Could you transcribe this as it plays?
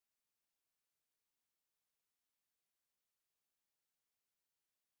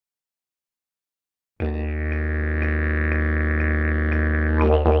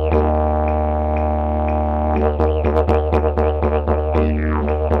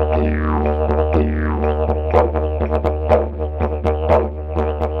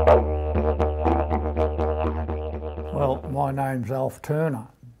as Alf Turner,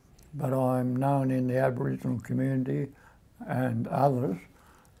 but I'm known in the Aboriginal community and others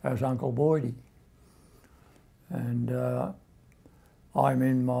as Uncle Boydie. And I'm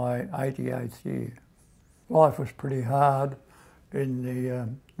in my 88th year. Life was pretty hard in the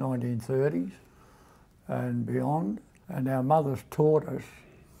 1930s and beyond, and our mothers taught us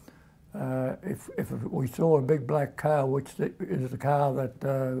if we saw a big black car, which is the car that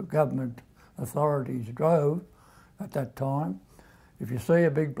government authorities drove at that time, if you see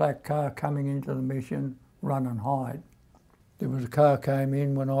a big black car coming into the mission, run and hide. There was a car came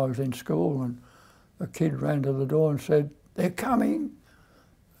in when I was in school, and a kid ran to the door and said, "They're coming!"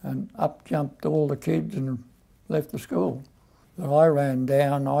 And up jumped all the kids and left the school. But I ran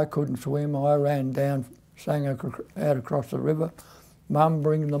down, I couldn't swim, I ran down, sang out across the river, "Mum,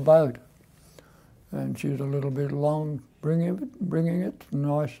 bring the boat." And she was a little bit long bringing it, and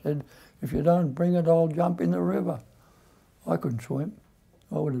I said, "If you don't bring it, I'll jump in the river." I couldn't swim,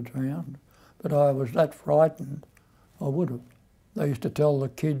 I would have drowned. But I was that frightened, I would have. They used to tell the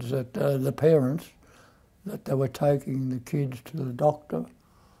kids that, the parents, that they were taking the kids to the doctor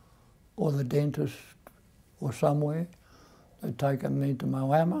or the dentist or somewhere. They'd take them into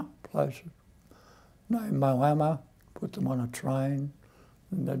Moama, place named Moama, put them on a train,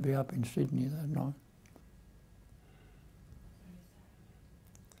 and they'd be up in Sydney that night.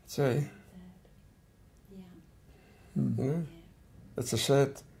 Say, yeah. You know, it's a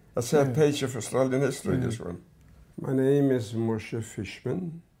sad page of Australian history, this one. My name is Moishe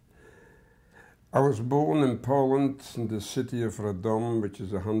Fiszman. I was born in Poland, in the city of Radom, which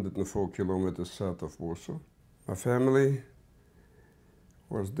is 104 kilometers south of Warsaw. My family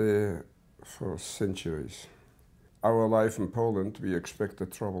was there for centuries. Our life in Poland, we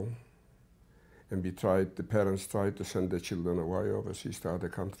expected trouble. And the parents tried to send their children away overseas to other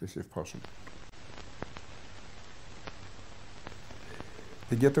countries if possible.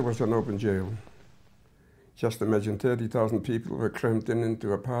 The ghetto was an open jail. Just imagine 30,000 people were crammed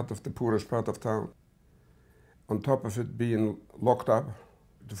into a part of the poorest part of town. On top of it being locked up,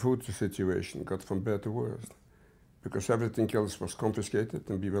 the food situation got from bad to worse, because everything else was confiscated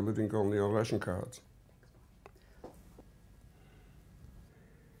and we were living only on ration cards.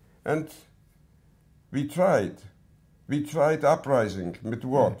 And we tried uprising, with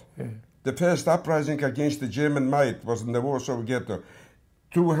what? The first uprising against the German might was in the Warsaw Ghetto.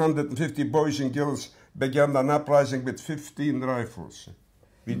 250 boys and girls began an uprising with 15 rifles.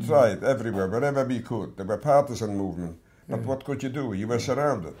 We tried everywhere, wherever we could. There were partisan movement. But what could you do? You were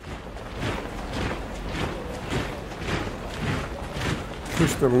surrounded.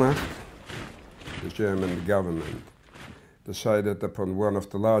 Kristallnacht, the German government decided upon one of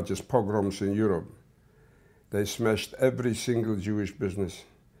the largest pogroms in Europe. They smashed every single Jewish business.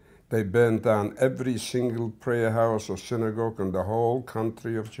 They burned down every single prayer house or synagogue in the whole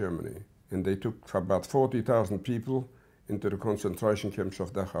country of Germany. And they took about 40,000 people into the concentration camps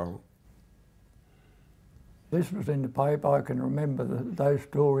of Dachau. This was in the paper. I can remember those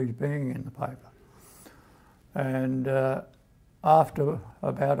stories being in the paper. And after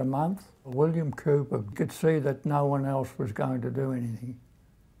about a month, William Cooper could see that no one else was going to do anything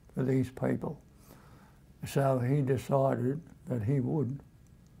for these people. So he decided that he would.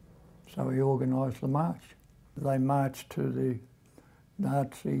 So he organised the march. They marched to the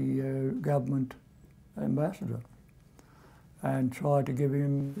Nazi government ambassador and tried to give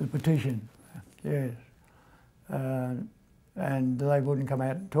him the petition, yes. And they wouldn't come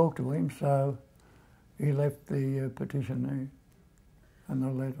out and talk to him, so he left the petition there and the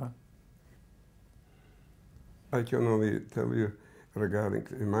letter. I can only tell you regarding,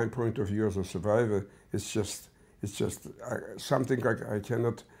 in my point of view as a survivor, it's just something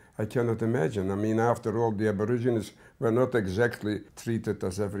I cannot imagine. I mean, after all, the Aborigines were not exactly treated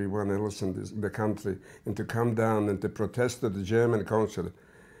as everyone else in the country, and to come down and to protest to the German consulate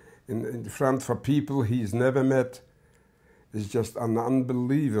in front for people he's never met is just an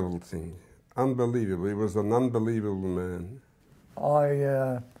unbelievable thing. Unbelievable. He was an unbelievable man.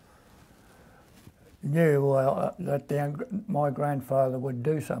 I knew that my grandfather would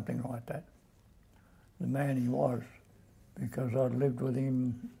do something like that, the man he was, because I'd lived with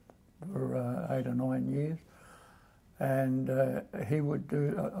him for 8 or 9 years, and he would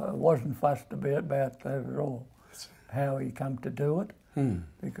do, I wasn't fussed about that at all, how he come to do it,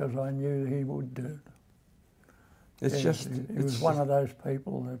 because I knew he would do it. He was one of those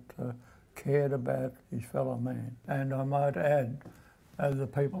people that cared about his fellow man. And I might add, the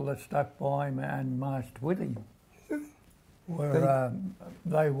people that stuck by him and marched with him were,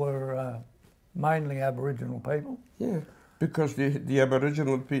 they were mainly Aboriginal people. Yeah, because the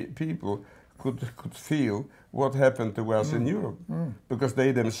Aboriginal people could feel what happened to us in Europe, because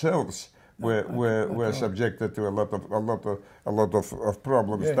they themselves were subjected to a lot of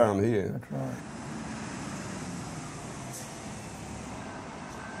problems down here. That's right.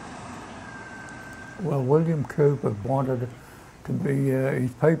 Well, William Cooper wanted to be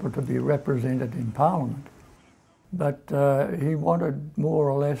his people to be represented in Parliament, but he wanted more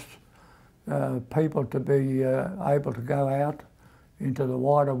or less people to be able to go out into the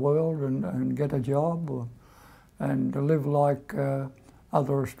wider world and get a job and to live like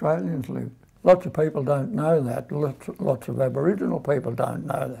other Australians live. Lots of people don't know that. Lots of Aboriginal people don't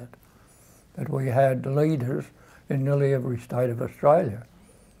know that we had leaders in nearly every state of Australia.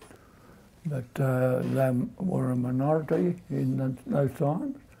 But they were a minority in those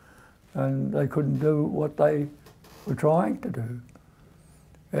times, and they couldn't do what they were trying to do.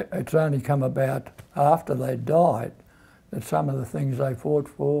 It's only come about after they died that some of the things they fought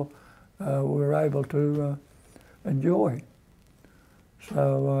for we were able to enjoy.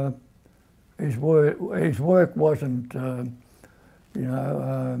 So his work wasn't,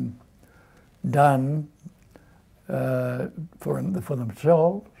 done for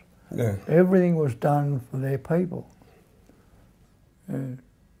themselves. Yeah. Everything was done for their people.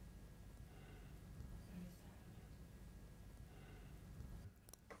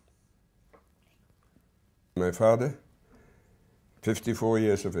 My father, 54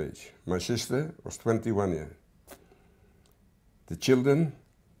 years of age. My sister was 21 years. The children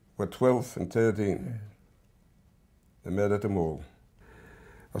were 12 and 13. They met at the mall.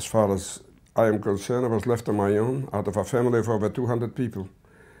 As far as I am concerned, I was left on my own out of a family of over 200 people.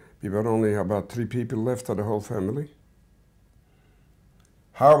 We were only about 3 people left of the whole family.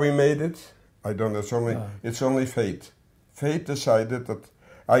 How we made it, I don't know. It's only fate. Fate decided that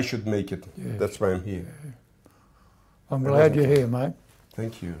I should make it. Yes. That's why I'm here. I'm glad you're here, mate.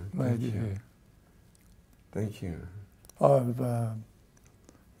 Thank you. Glad you're here. Thank you. I've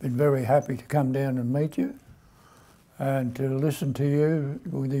been very happy to come down and meet you and to listen to you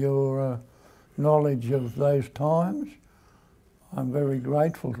with your knowledge of those times. I'm very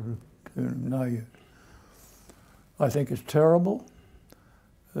grateful to know you. I think it's terrible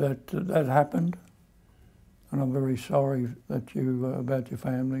that that happened, and I'm very sorry that about your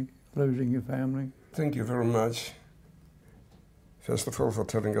family, losing your family. Thank you very much. First of all, for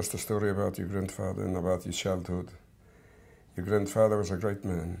telling us the story about your grandfather and about your childhood. Your grandfather was a great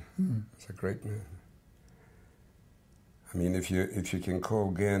man. Was a great man. I mean, if you can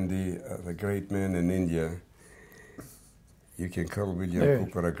call Gandhi a great man in India, you can call William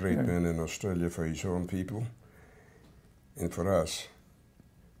Cooper a great man in Australia for his own people. And for us,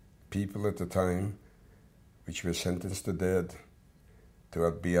 people at the time which were sentenced to death,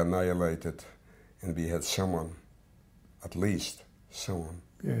 to be annihilated, and we had someone, at least someone,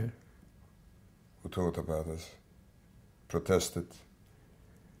 who thought about us, protested,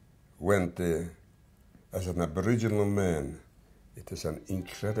 went there as an Aboriginal man. It is an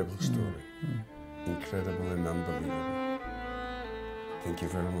incredible story, incredible and unbelievable. Thank you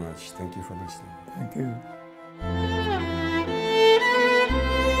very much. Thank you for listening. Thank you.